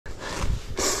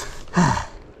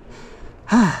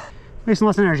Wasting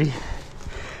lots of energy.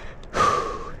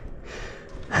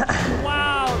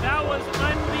 Wow, that was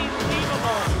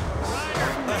unbelievable.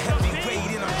 A heavy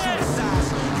weight in our true size.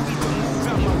 You either move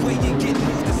out my way and get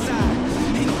moved aside.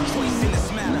 Ain't no choice in this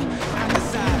matter. I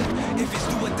decide if it's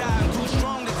do or die, I'm too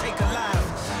strong to take a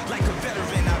life. Like a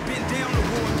veteran, I've been down the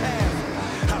war path.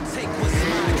 I'll take what's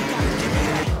mine. You gotta give me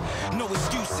that. No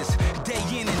excuses, day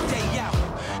in and day out.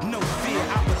 No fear,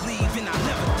 I believe and I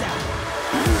never doubt.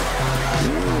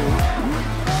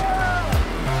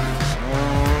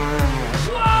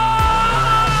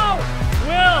 Whoa!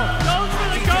 Will, goes for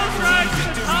the ghost ride to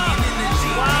the top.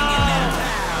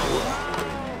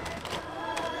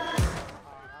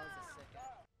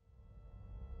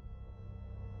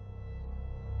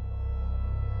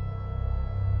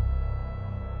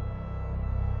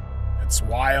 It's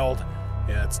wild.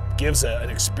 It gives an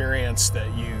experience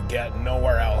that you get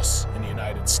nowhere else in the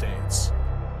United States.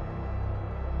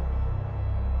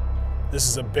 This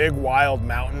is a big, wild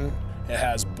mountain. It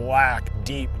has black,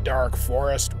 deep, dark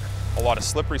forest. A lot of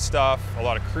slippery stuff, a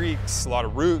lot of creeks, a lot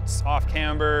of roots, off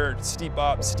camber, steep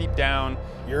up, steep down.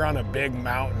 You're on a big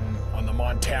mountain on the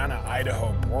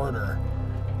Montana-Idaho border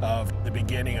of the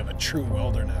beginning of a true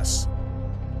wilderness.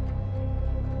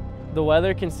 The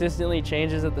weather consistently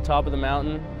changes at the top of the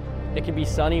mountain. It can be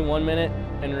sunny one minute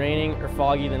and raining or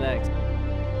foggy the next.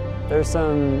 There's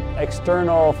some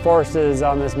external forces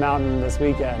on this mountain this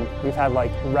weekend. We've had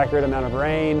like record amount of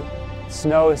rain,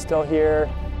 snow is still here.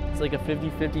 It's like a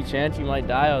 50-50 chance you might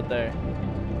die out there.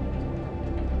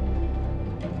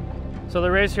 So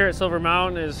the race here at Silver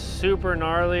Mountain is super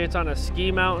gnarly. It's on a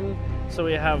ski mountain. So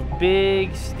we have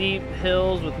big, steep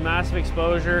hills with massive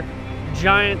exposure,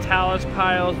 giant talus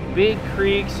piles, big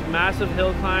creeks, massive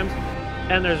hill climbs,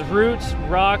 and there's roots,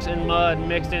 rocks, and mud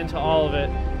mixed into all of it.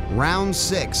 Round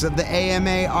 6 of the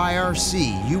AMA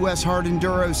IRC US Hard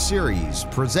Enduro Series,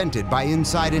 presented by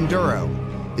Inside Enduro,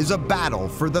 is a battle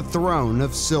for the throne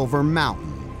of Silver Mountain.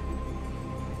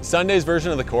 Sunday's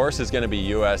version of the course is going to be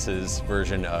US's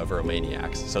version of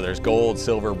Romaniac's. So there's gold,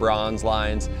 silver, bronze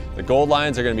lines. The gold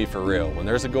lines are going to be for real. When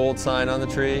there's a gold sign on the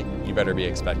tree, you better be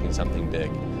expecting something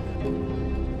big.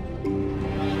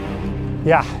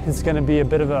 Yeah, it's going to be a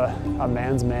bit of a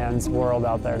man's world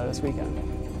out there this weekend.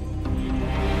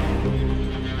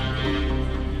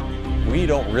 We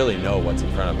don't really know what's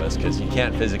in front of us because you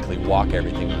can't physically walk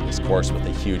everything on this course with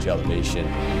a huge elevation,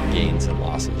 gains and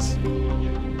losses.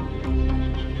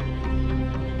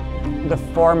 The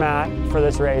format for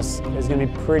this race is going to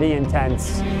be pretty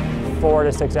intense. 4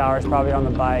 to 6 hours probably on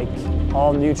the bike,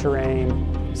 all new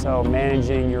terrain, so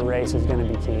managing your race is going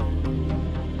to be key.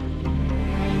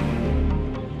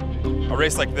 A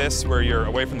race like this, where you're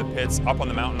away from the pits, up on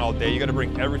the mountain all day, you gotta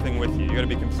bring everything with you. You gotta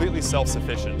be completely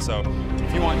self-sufficient. So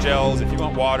if you want gels, if you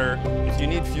want water, if you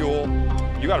need fuel,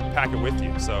 you gotta pack it with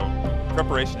you. So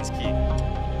preparation is key.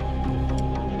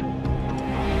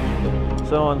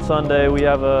 So on Sunday, we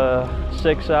have a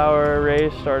 6-hour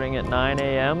race starting at 9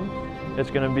 a.m. It's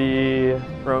gonna be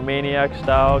Romaniac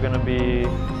style, gonna be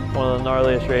one of the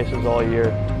gnarliest races all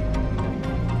year.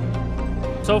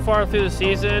 So far through the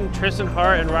season, Tristan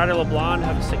Hart and Ryder LeBlanc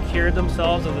have secured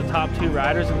themselves as the top 2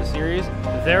 riders in the series.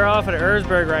 They're off at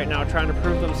Erzberg right now trying to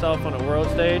prove themselves on a world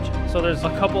stage. So there's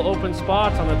a couple open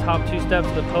spots on the top 2 steps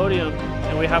of the podium,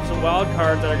 and we have some wild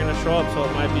cards that are going to show up, so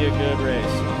it might be a good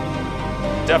race.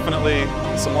 Definitely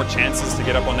some more chances to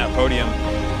get up on that podium,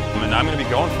 and I'm going to be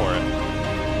going for it.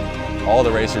 All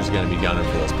the racers are going to be gunning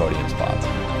for those podium spots.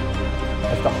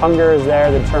 If the hunger is there,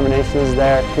 the determination is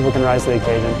there, people can rise to the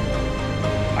occasion.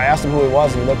 I asked him who he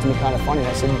was, and he looked at me kind of funny.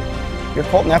 I said, "You're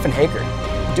Colton F. and Haaker.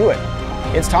 Do it.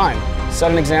 It's time. Set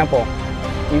an example.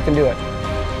 You can do it."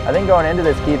 I think going into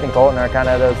this, Keith and Colton are kind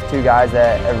of those 2 guys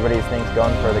that everybody thinks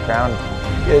going for the crown.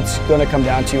 It's going to come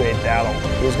down to a battle.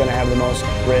 Who's going to have the most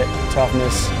grit,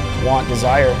 toughness, want,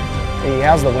 desire. He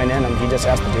has the win in him. He just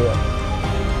has to do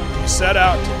it. You set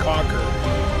out to conquer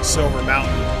Silver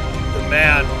Mountain. The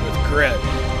man with grit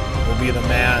will be the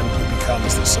man who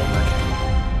becomes the Silver King.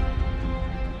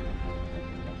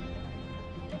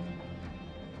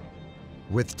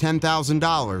 With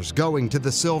 $10,000 going to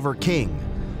the Silver King,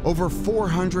 over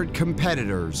 400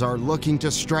 competitors are looking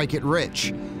to strike it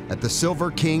rich at the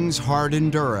Silver Kings Hard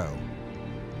Enduro.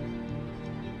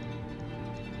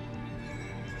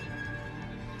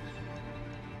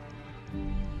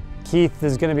 Keith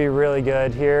is going to be really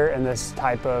good here in this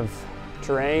type of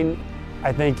terrain.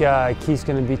 I think Keith's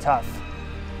going to be tough.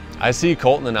 I see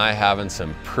Colton and I having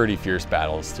some pretty fierce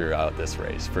battles throughout this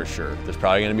race, for sure. There's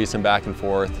probably going to be some back and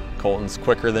forth. Colton's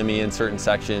quicker than me in certain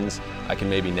sections. I can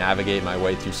maybe navigate my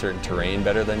way through certain terrain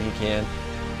better than he can.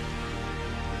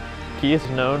 Keith's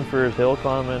known for his hill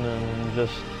climbing and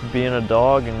just being a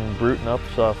dog and brooting up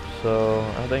stuff, so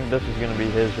I think this is going to be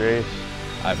his race.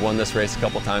 I've won this race a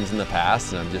couple times in the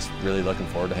past, and I'm just really looking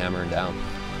forward to hammering down.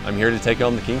 I'm here to take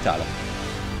home the King title.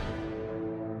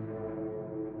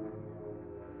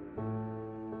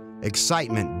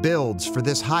 Excitement builds for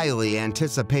this highly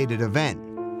anticipated event.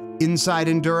 Inside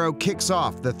Enduro kicks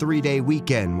off the 3-day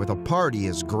weekend with a party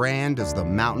as grand as the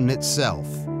mountain itself.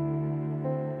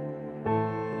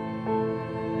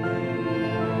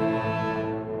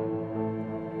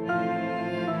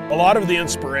 A lot of the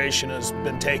inspiration has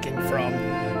been taken from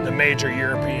the major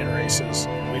European races.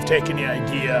 We've taken the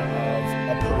idea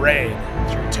of a parade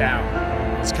through town.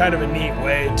 It's kind of a neat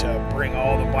way to bring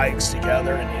all the bikes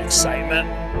together and the excitement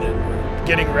that we're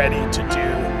getting ready to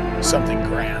do something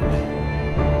grand.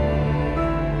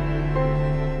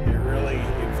 It really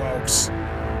evokes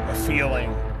a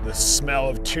feeling, the smell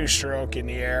of two-stroke in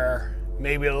the air,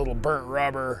 maybe a little burnt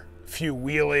rubber, a few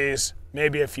wheelies,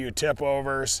 maybe a few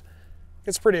tip-overs.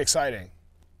 It's pretty exciting.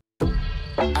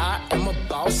 I am a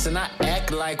boss and I act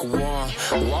like one.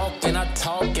 Walk and I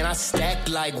talk and I stack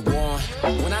like one.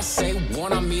 When I say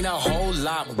one, I mean a whole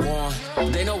lot one.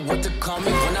 They know what to call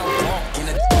me when I walk in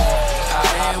the door.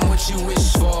 I am what you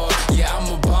wish for. Yeah,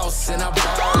 I'm a boss and I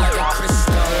ball like a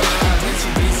crystal. I've been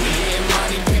too busy getting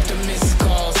money, pick the missed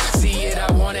calls. See it,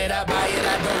 I want it, I buy it,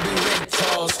 I don't do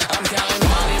rentals. I'm counting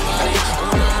money,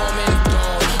 uno momento.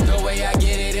 The way I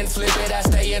get it and flip it, I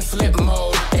stay in flip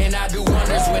mode. And I do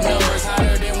wonders with numbers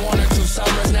hotter than 1 or 2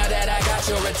 summers. Now that I got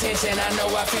your attention, I know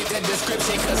I fit the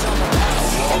description, cause I'm a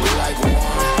boss. I walk like one,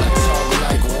 I talk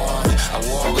like one. I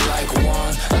walk like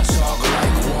one, I talk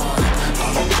like one.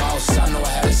 I'm a boss, I know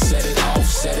how to set it off,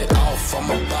 set it off. I'm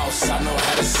a boss, I know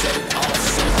how to set it off,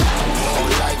 set it off. I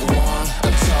walk like one,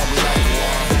 I talk like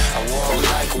one. I walk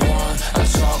like one, I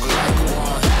talk like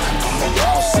one. I'm a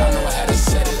boss, I know how to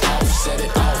set it off, set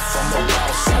it off. I'm a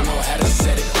boss, I know how to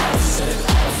set it off, set it off.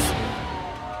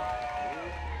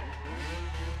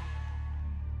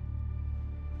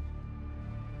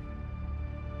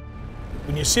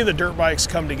 When you see the dirt bikes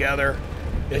come together,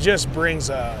 it just brings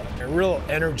a real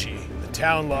energy. The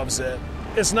town loves it.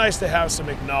 It's nice to have some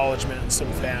acknowledgement and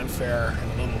some fanfare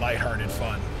and a little lighthearted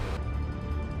fun.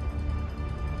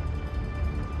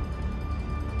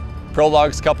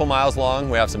 Prologue's a couple miles long.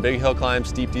 We have some big hill climbs,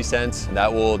 steep descents, and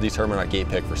that will determine our gate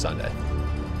pick for Sunday.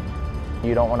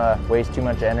 You don't want to waste too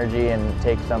much energy and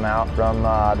take some out from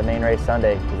the main race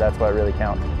Sunday, because that's what really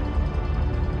counts.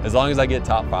 As long as I get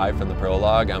top 5 from the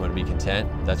prologue, I'm going to be content.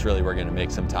 That's really where we're going to make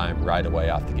some time right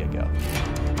away off the get-go.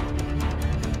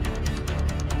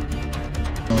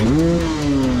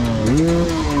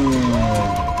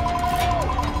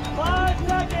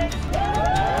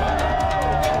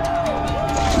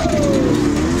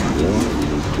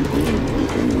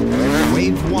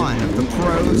 Wave 1 of the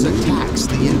pros attacks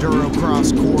the Enduro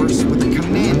Cross course with a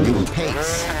commanding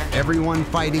pace. Everyone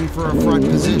fighting for a front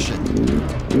position.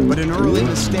 But an early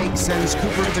mistake sends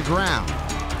Cooper to the ground.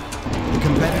 The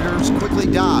competitors quickly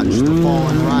dodge the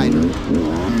fallen rider.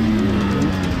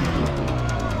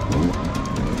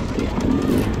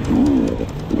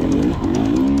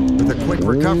 With a quick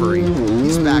recovery,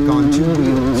 he's back on 2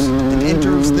 wheels and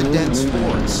enters the dense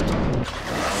forest.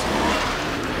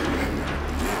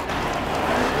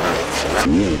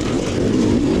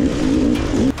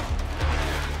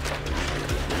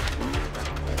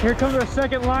 Here comes our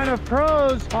second line of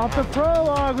pros. Off the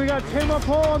prologue, we got Tim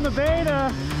Apolle on the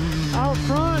beta. Out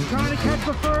front, trying to catch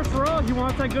the first row. He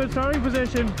wants that good starting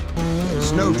position.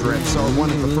 Snow drifts are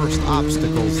one of the first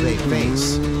obstacles they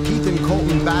face. Keith and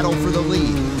Colton battle for the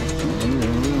lead.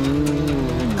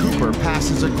 Cooper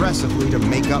passes aggressively to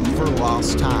make up for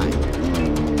lost time.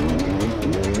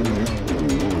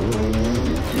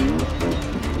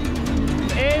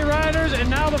 And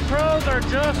now the pros are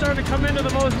just starting to come into the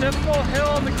most difficult hill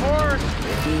on the course.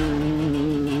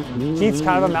 Keith's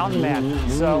kind of a mountain man,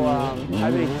 so I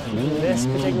think this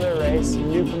particular race,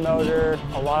 new promoter,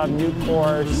 a lot of new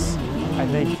course, I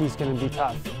think he's going to be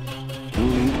tough.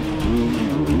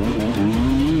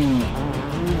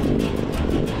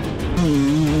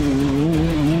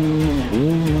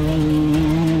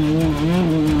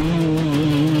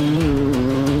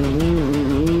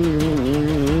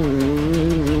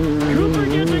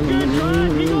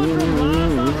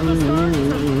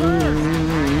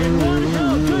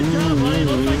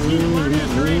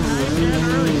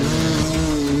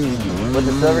 With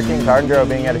the Silver Kings Hard Enduro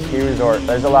being at a ski resort,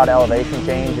 there's a lot of elevation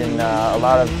change and a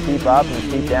lot of steep up and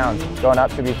steep down. Going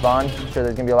up should be fun. I'm sure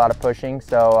there's going to be a lot of pushing,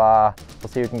 so we'll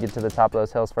see who can get to the top of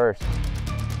those hills first.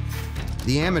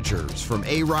 The amateurs, from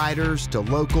A-riders to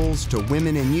locals to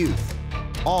women and youth,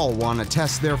 All want to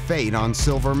test their fate on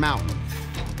Silver Mountain.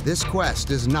 This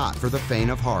quest is not for the faint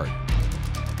of heart.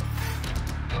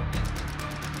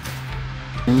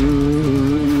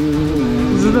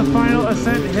 This is the final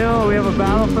ascent hill. We have a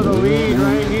battle for the lead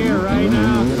right here, right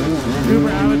now. Cooper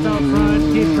Abbott's out front.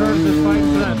 Keith Curtis is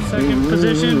fighting for that second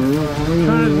position,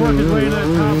 trying to work his way into that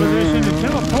top position. And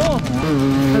Tim Apolle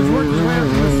has worked his way up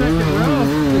to the second row.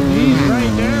 He's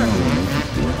right there.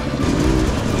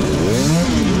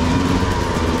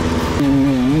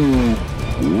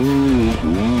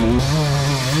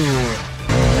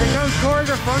 Here comes Corey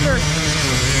the Thunder.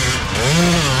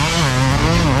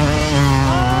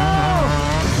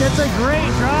 It's a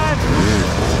great drive.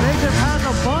 Makes it past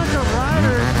a bunch of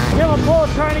riders. Tim Apolle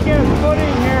trying to get his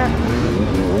footing here.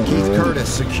 Keith Curtis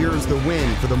secures the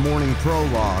win for the morning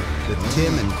prologue, with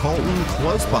Tim and Colton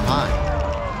close behind.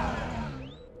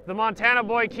 The Montana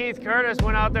boy Keith Curtis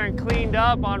went out there and cleaned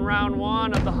up on round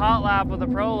 1 of the hot lap of the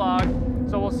prologue.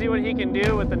 So we'll see what he can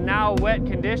do with the now wet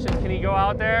conditions. Can he go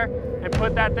out there and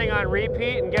put that thing on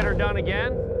repeat and get her done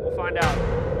again? We'll find out.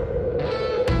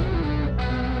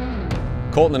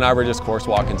 Colton and I were just course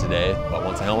walking today, but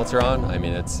once the helmets are on, I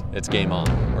mean, it's game on.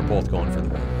 We're both going for the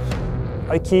win.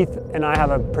 Keith and I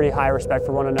have a pretty high respect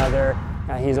for one another.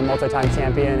 He's a multi-time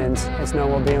champion in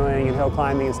snowmobiling and hill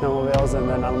climbing and snowmobiles, and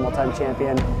then I'm a multi-time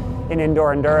champion in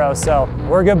indoor enduro. So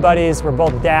we're good buddies. We're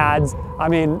both dads. I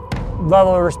mean,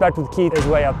 level of respect with Keith is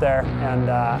way up there, and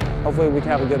hopefully we can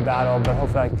have a good battle, but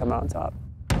hopefully I can come out on top.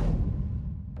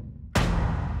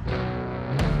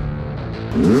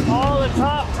 All the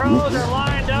top pros are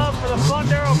lined up for the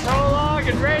Enduro prologue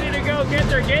and ready to go get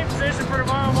their gate position for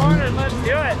tomorrow morning. Let's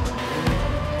do it.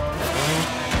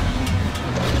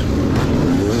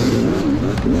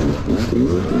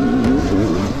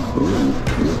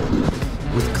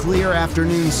 With clear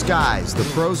afternoon skies, the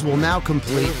pros will now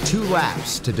complete 2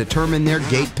 laps to determine their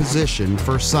gate position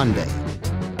for Sunday.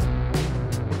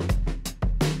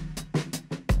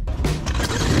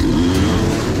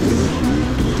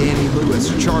 Danny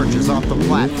Lewis charges off the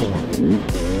platform.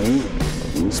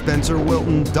 Spencer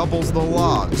Wilton doubles the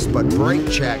logs, but brake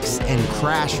checks and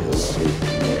crashes.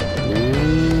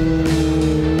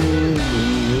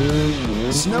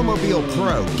 Snowmobile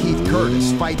pro Keith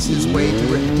Curtis fights his way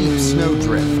through a deep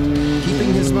snowdrift,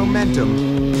 keeping his momentum.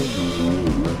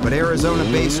 But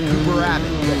Arizona-based Cooper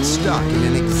Abbott gets stuck in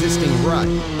an existing rut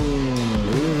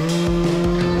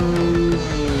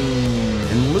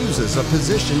and loses a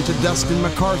position to Dustin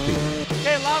McCarthy.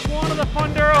 Okay, lap 1 of the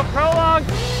Enduro prologue.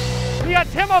 We got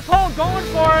Tim Apolle going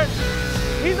for it.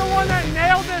 He's the one that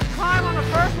nailed this climb on the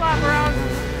first lap around.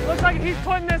 Looks like he's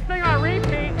putting this thing on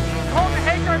repeat. Colton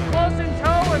Haaker close in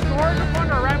tow with Gordon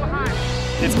Thunder right behind.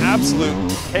 It's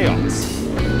absolute chaos.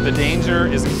 The danger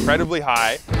is incredibly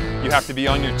high. You have to be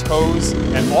on your toes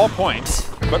at all points,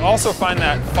 but also find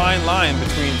that fine line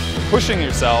between pushing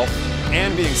yourself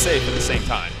and being safe at the same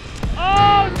time.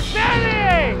 Oh,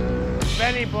 Benny!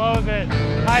 Benny blows it.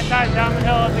 High side down the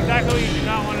hill. That's exactly what you do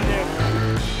not want to do.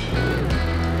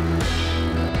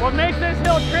 What makes this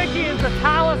hill tricky is the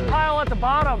talus pile at the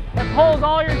bottom. It pulls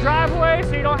all your drive away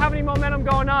so you don't have any momentum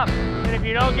going up. And if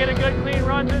you don't get a good clean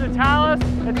run through the talus,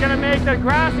 it's going to make the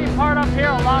grassy part up here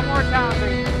a lot more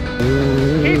challenging.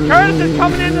 Keith Curtis is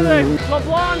coming into the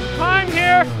LeBlanc climb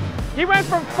here. He went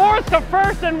from 4th to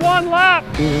 1st in 1 lap.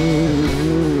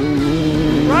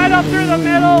 Right up through the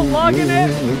middle, lugging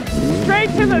it straight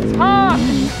to the top.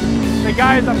 The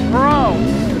guy's a pro.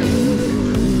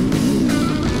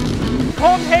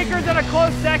 Colton Haaker's at a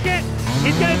close second.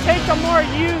 He's going to take the more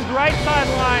used right side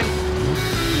line.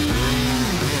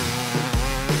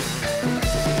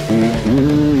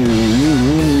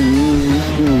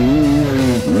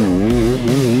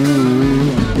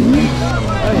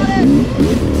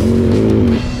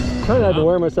 Trying not to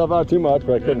wear myself out too much,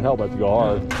 but I couldn't help but to go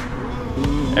hard.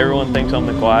 Everyone thinks I'm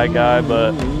the quiet guy,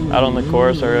 but out on the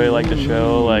course, I really like to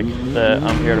show that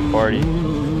I'm here to party.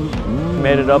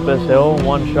 Made it up this hill,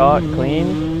 1 shot,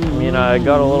 clean. I mean, I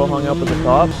got a little hung up at the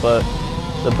top, but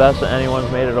the best that anyone's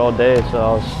made it all day, so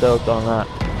I was stoked on that.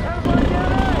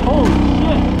 Holy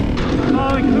shit!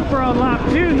 Following Cooper on lap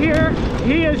 2 here.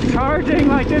 He is charging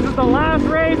like this is the last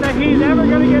race that he's ever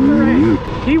going to get to race.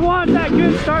 He wants that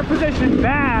good start position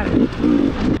bad.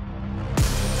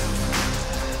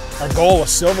 Our goal with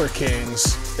Silver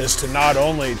Kings is to not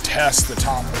only test the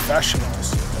top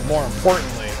professionals, but more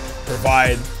importantly,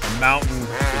 provide a mountain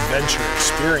adventure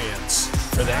experience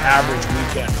for the average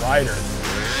weekend rider.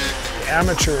 The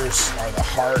amateurs are the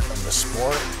heart of the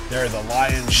sport. They're the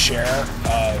lion's share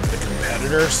of the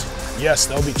competitors. Yes,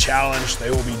 they'll be challenged, they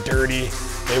will be dirty,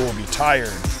 they will be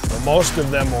tired, but most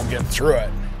of them will get through it.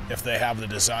 if they have the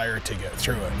desire to get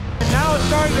through it. And now it's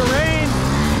starting to rain,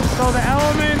 so the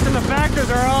elements and the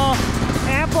factors are all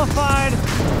amplified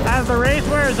as the race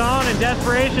wears on and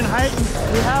desperation heightens.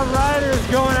 We have riders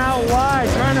going out wide,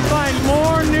 trying to find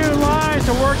more new lines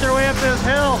to work their way up this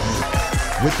hill.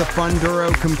 With the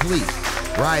Funduro complete,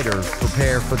 riders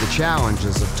prepare for the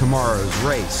challenges of tomorrow's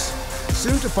race,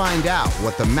 soon to find out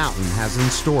what the mountain has in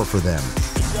store for them.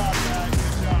 Good job, guys.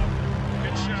 Good job.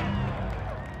 Good show.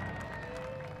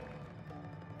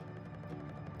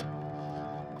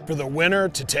 For the winner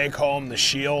to take home the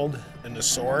shield and the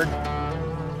sword,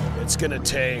 it's going to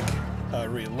take a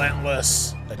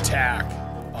relentless attack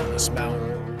on this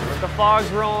mountain. With the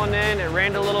fog's rolling in, it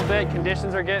rained a little bit,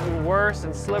 conditions are getting worse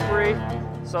and slippery,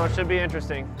 so it should be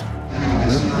interesting.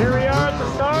 Here we are at the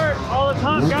start. All the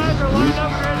top guys are lined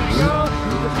up and ready to go.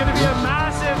 It's going to be a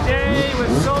massive day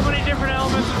with so many different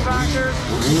elements and factors.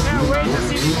 Can't wait to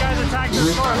see these guys attack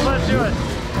this course. Let's do it.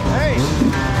 Hey,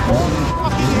 hold the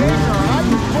fucking anchor, alright?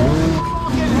 Hold the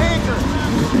fucking anchor.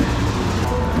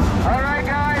 Alright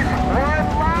guys, one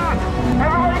lap.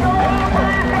 Everybody go on,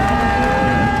 please,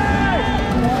 guys!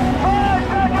 5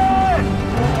 seconds!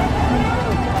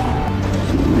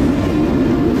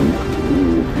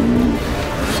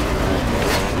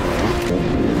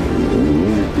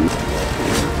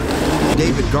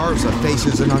 David Garza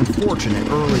faces an unfortunate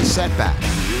early setback.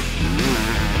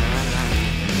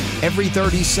 Every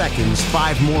 30 seconds,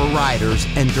 5 more riders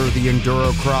enter the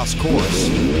Enduro Cross course.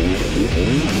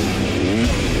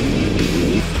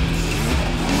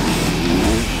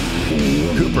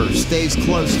 Cooper stays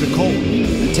close to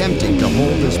Colton, attempting to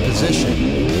hold his position,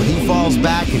 but he falls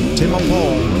back and Tim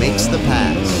Apolle makes the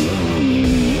pass.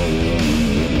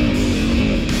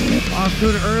 Off to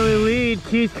an early lead,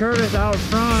 Keith Curtis out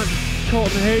front,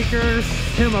 Colton Haaker,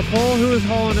 Tim Apolle, who was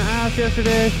hauling the ass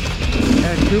yesterday,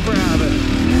 and Cooper Abbott.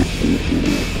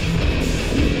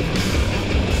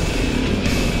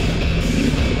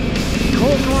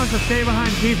 Colton wants to stay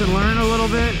behind Keith and learn a little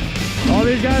bit. All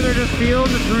these guys are just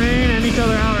feeling the terrain and each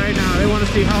other out right now. They want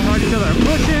to see how hard each other are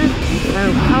pushing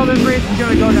and how this race is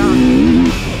going to go down.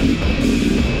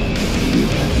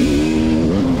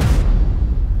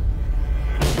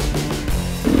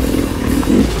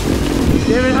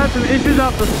 David had some issues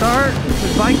off the start.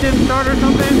 His bike didn't start or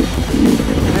something.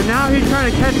 And now he's trying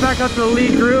to catch back up to the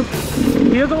lead group.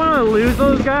 He doesn't want to lose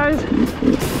those guys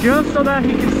just so that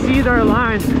he can see their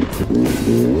lines.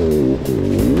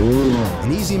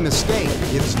 An easy mistake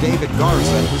gives David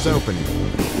Garza his opening.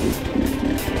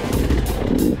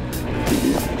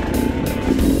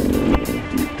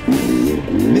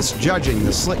 Misjudging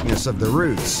the slickness of the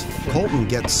routes, Colton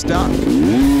gets stuck.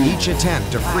 Each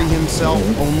attempt to free himself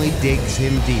only digs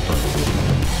him deeper.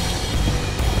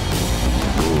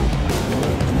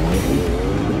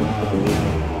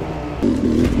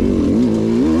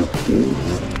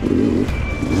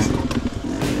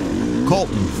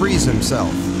 Colton frees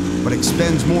himself, but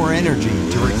expends more energy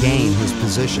to regain his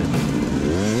position.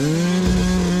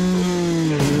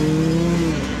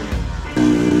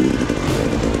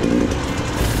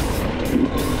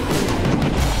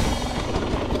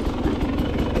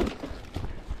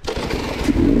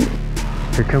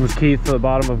 Here comes Keith to the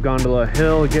bottom of Gondola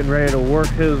Hill, getting ready to work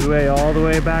his way all the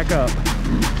way back up.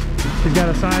 He's got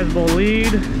a sizable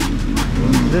lead.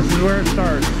 This is where it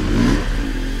starts.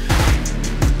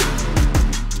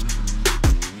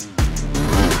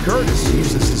 Curtis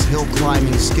uses his hill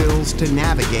climbing skills to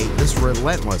navigate this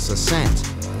relentless ascent.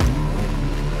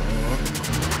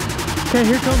 Okay,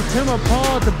 here comes Tim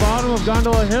Apolle at the bottom of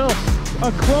Gondola Hill.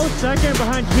 A close second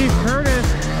behind Keith Curtis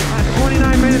at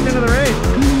 29 minutes into the race.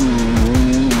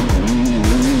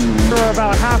 We're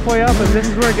about halfway up and this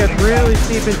is where it gets really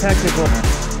steep and technical.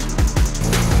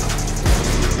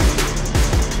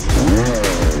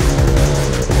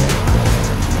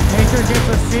 Haaker gets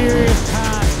a serious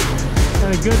pass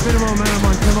and a good bit of momentum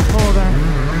on Tim Apolle there.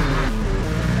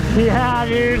 Yeah,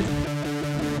 dude.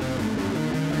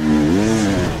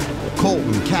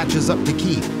 Colton catches up to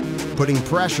Keith, putting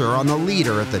pressure on the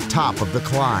leader at the top of the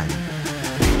climb.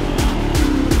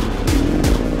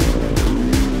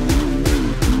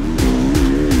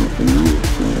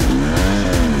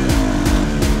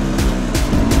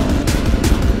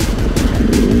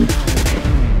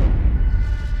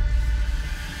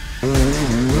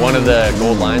 One of the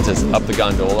gold lines is up the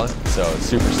gondola, so it's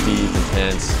super steep,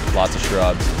 intense, lots of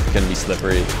shrubs, it's going to be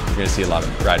slippery. You're going to see a lot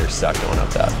of riders stuck going up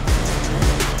that.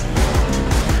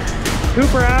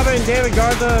 Cooper Abbott and David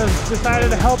Garza decided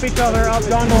to help each other up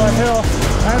Gondola Hill.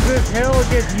 As this hill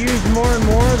gets used more and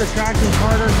more, the traction's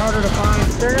harder and harder to find.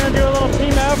 They're gonna do a little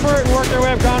team effort and work their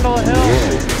way up Gondola Hill.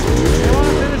 They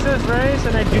wanna finish this race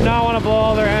and they do not wanna blow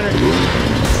all their energy.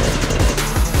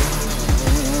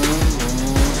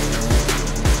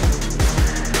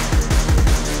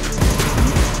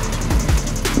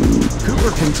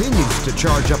 Cooper continues to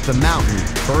charge up the mountain,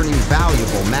 burning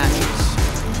valuable matches.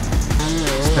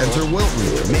 Spencer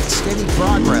Wilton makes steady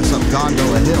progress up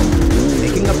Gondola Hill,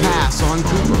 making a pass on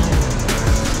Cooper.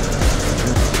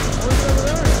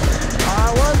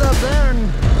 I was up there and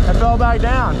I fell back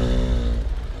down.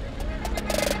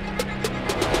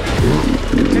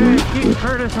 And Keith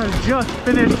Curtis has just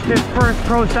finished his first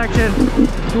pro section.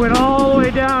 He went all the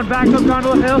way down, back up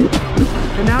Gondola Hill,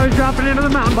 and now he's dropping into the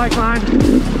mountain bike line.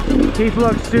 Keith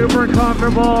looks super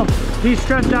comfortable. He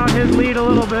stretched out his lead a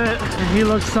little bit, and he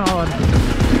looks solid.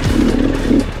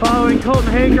 Following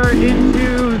Colton Haaker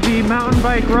into the mountain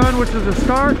bike run, which is the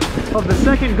start of the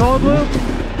second gold loop,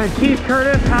 and Keith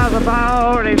Curtis has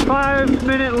about a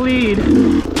 5-minute lead.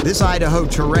 This Idaho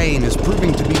terrain is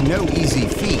proving to be no easy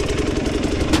feat.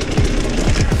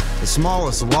 The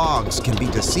smallest logs can be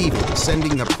deceiving,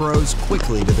 sending the pros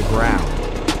quickly to the ground.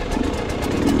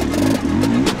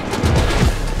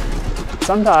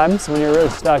 Sometimes when you're really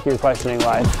stuck, you're questioning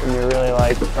life and you're really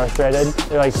like frustrated.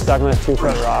 You're like stuck on this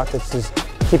 2-foot rock. It's just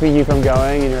keeping you from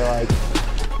going and you're like,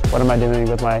 what am I doing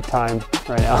with my time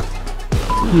right now?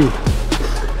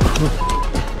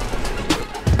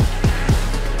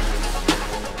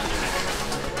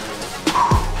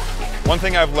 One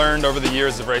thing I've learned over the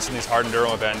years of racing these hard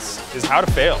enduro events is how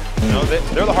to fail. You know,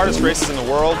 they're the hardest races in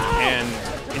the world, and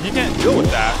if you can't deal with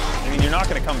that, I mean, you're not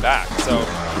going to come back. So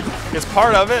it's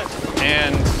part of it,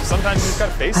 and sometimes you just got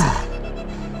to face it.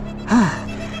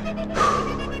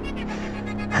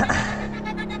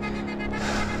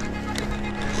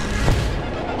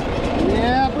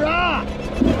 Yeah, brah!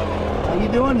 How you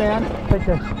doing, man? Take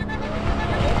this.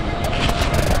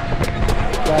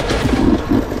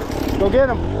 Gotcha. Go get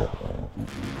him.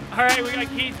 All right, we got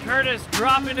Keith Curtis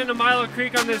dropping into Milo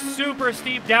Creek on this super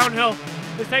steep downhill.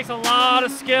 This takes a lot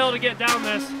of skill to get down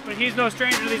this, but he's no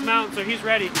stranger to these mountains, so he's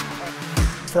ready.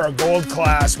 For our gold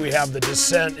class, we have the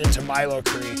descent into Milo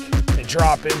Creek. They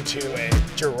drop into a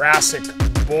Jurassic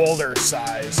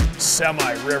boulder-sized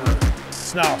semi-river.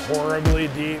 It's not horribly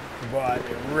deep, but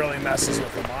it really messes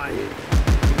with the mind.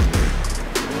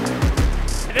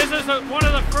 This is one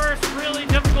of the first really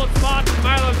difficult spots in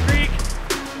Milo Creek.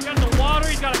 He's got the water,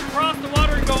 he's got to cross the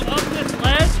water and go up this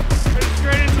ledge, and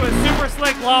straight into a super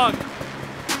slick log.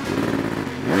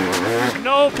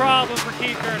 No problem for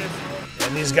Keith Curtis.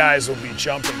 And these guys will be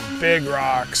jumping big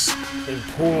rocks in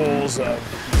pools of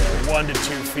 1 to 2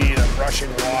 feet of rushing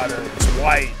water. It's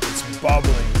white, it's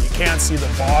bubbling. You can't see the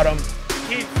bottom.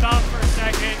 Keith stops for a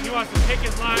second. He wants to pick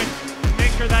his line and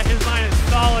make sure that his line is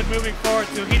solid moving forward,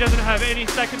 so he doesn't have any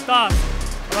second thoughts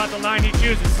about the line he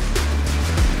chooses.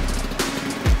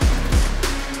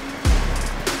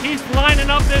 He's lining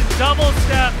up this double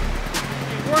step.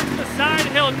 He works the side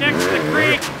hill next to the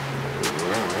creek.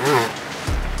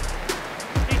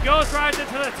 He goes right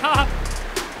into the top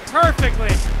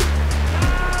perfectly.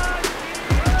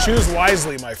 Choose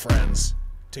wisely, my friends,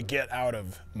 to get out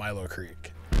of Milo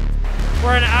Creek.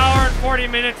 We're an hour and 40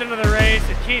 minutes into the race,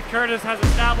 and Keith Curtis has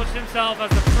established himself as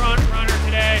the front runner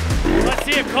today. Let's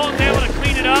see if Colton's able to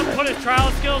clean it up, put his trial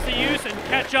skills to use, and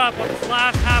catch up on this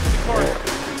last half of the course.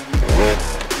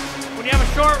 When you have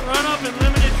a short run-up and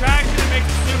limited traction, it makes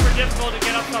it super difficult to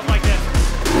get up stuff like this.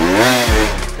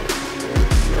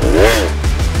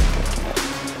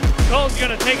 Colton's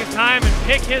going to take his time and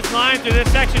pick his line through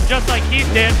this section just like Keith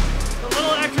did. The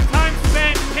little extra time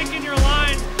spent picking your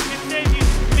line can save you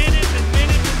minutes and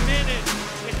minutes and minutes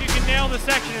if you can nail the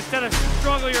section instead of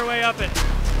struggle your way up it.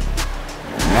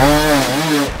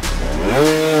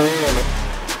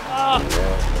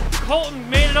 Colton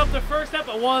made it up the first step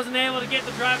but wasn't able to get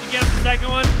the drive to get up the second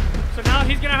one. So now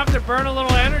he's going to have to burn a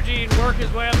little energy and work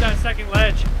his way up that second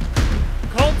ledge.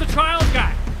 Colton's the trials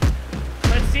guy.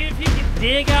 Let's see if he can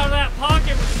dig out of that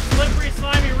pocket with the slippery,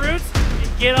 slimy roots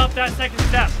and get up that second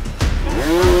step.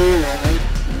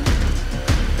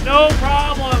 No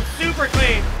problem, super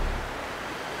clean.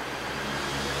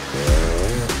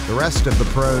 The rest of the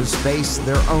pros face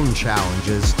their own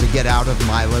challenges to get out of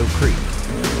Milo Creek.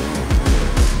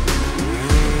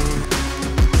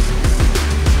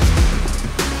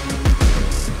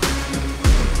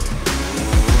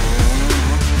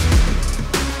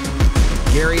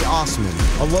 Gary Osman,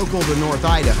 a local to North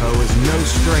Idaho, is no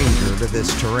stranger to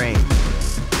this terrain.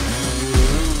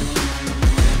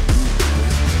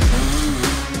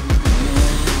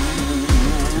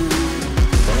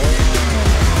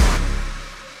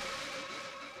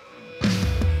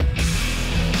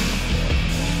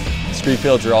 scree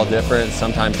fields are all different.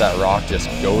 Sometimes that rock just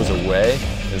goes away,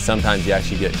 and sometimes you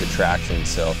actually get contraction.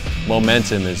 So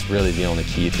momentum is really the only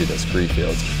key to the scree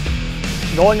fields.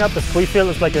 Going up the scree field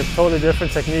is like a totally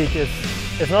different technique.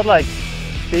 It's not like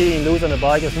being loose on the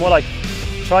bike. It's more like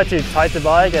try to tight the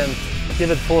bike and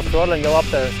give it full throttle and go up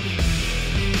there.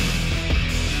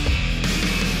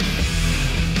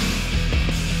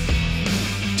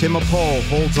 Tim Apolle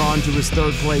holds on to his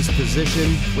third place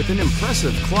position with an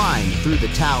impressive climb through the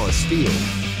talus field.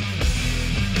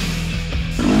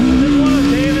 This is one of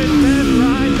David's best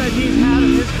rides that he's had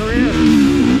in his career.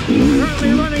 He's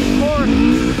currently running fourth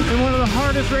in one of the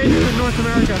hardest races in North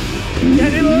America.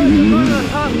 Danny Lewis is one of the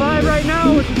top 5 right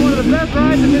now, which is one of the best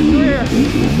rides in his career.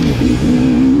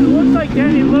 It looks like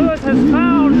Danny Lewis has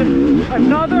found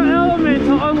another element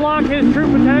to unlock his true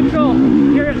potential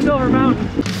here at Silver Mountain.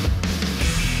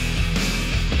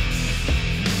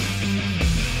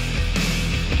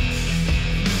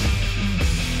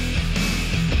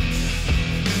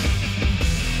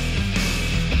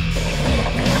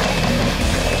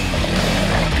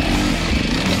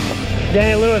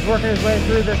 Danny Lewis working his way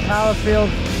through this talus field.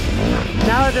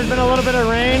 Now that there's been a little bit of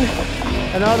rain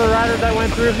and other riders that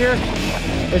went through here,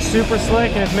 it's super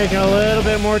slick and it's making it a little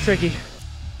bit more tricky.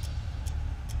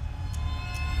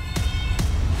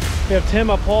 We have Tim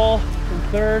Apolle in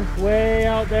third, way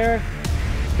out there.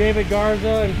 David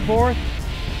Garza in fourth,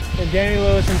 and Danny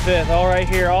Lewis in fifth, all right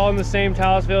here, all in the same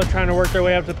talus field, trying to work their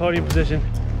way up to podium position.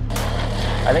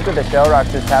 I think with the shell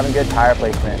rocks, just having good tire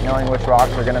placement, knowing which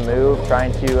rocks are going to move,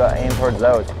 trying to aim towards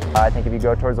those. I think if you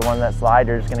go towards the one that slide,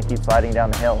 you're just going to keep sliding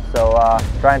down the hill. So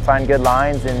try and find good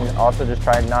lines and also just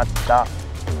try not to stop.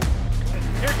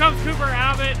 Here comes Cooper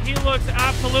Abbott. He looks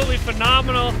absolutely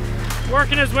phenomenal,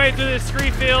 working his way through this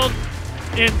scree field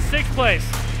in 6th place.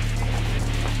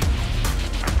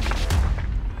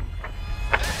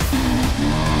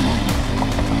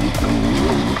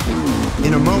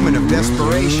 In a moment of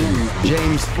desperation,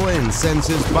 James Flynn sends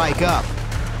his bike up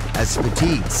as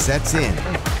fatigue sets in.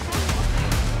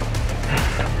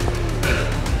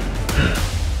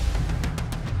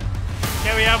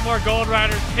 Yeah, we have more gold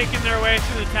riders picking their way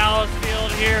through the talus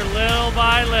field here little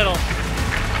by little.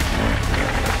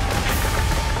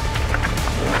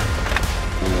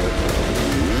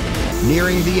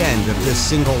 Nearing the end of this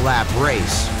single lap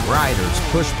race, riders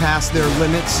push past their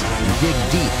limits and dig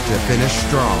deep to finish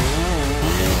strong.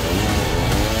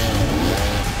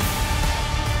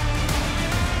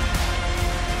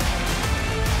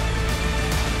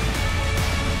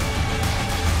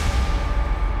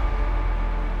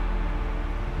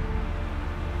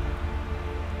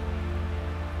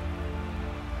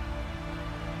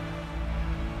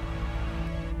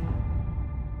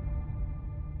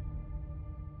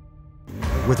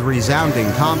 With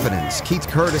resounding confidence, Keith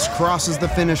Curtis crosses the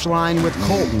finish line with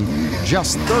Colton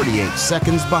just 38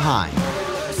 seconds behind.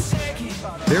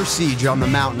 Their siege on the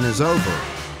mountain is over,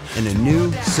 and a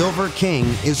new Silver King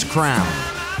is crowned.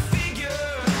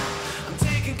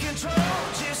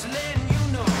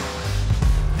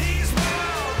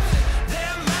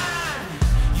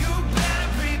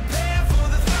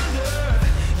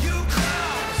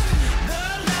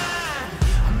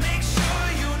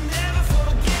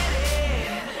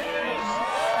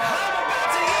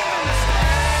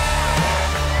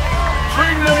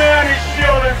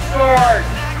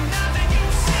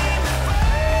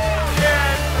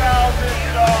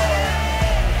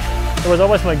 It was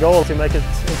always my goal to make it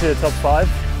into the top 5,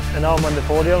 and now I'm on the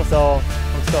podium, so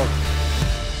I'm stoked.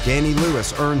 Danny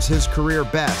Lewis earns his career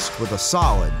best with a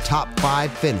solid top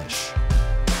 5 finish.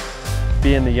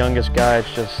 Being the youngest guy, it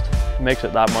just makes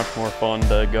it that much more fun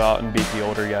to go out and beat the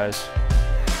older guys.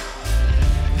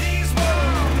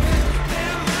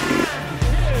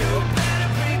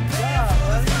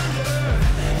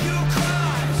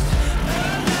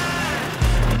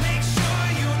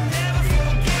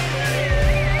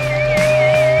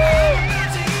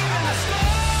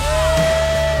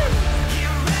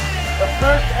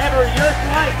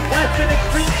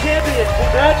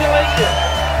 Congratulations.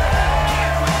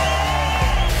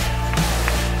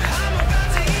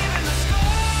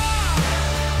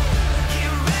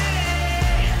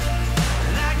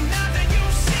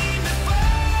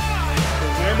 The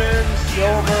women's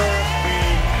silver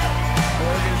king.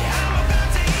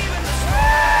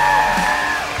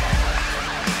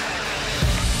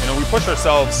 You know, we push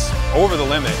ourselves over the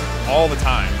limit all the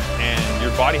time, and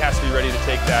your body has to be ready to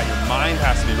take that, your mind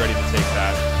has to be ready to take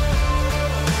that.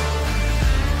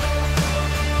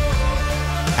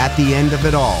 At the end of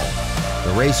it all,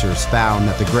 the racers found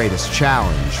that the greatest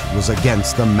challenge was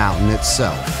against the mountain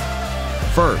itself.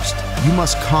 First, you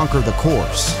must conquer the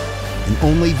course, and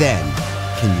only then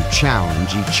can you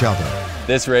challenge each other?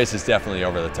 This race is definitely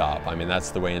over the top. I mean,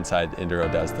 that's the way Inside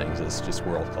Enduro does things. It's just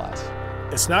world class.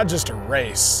 It's not just a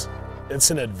race, it's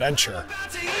an adventure.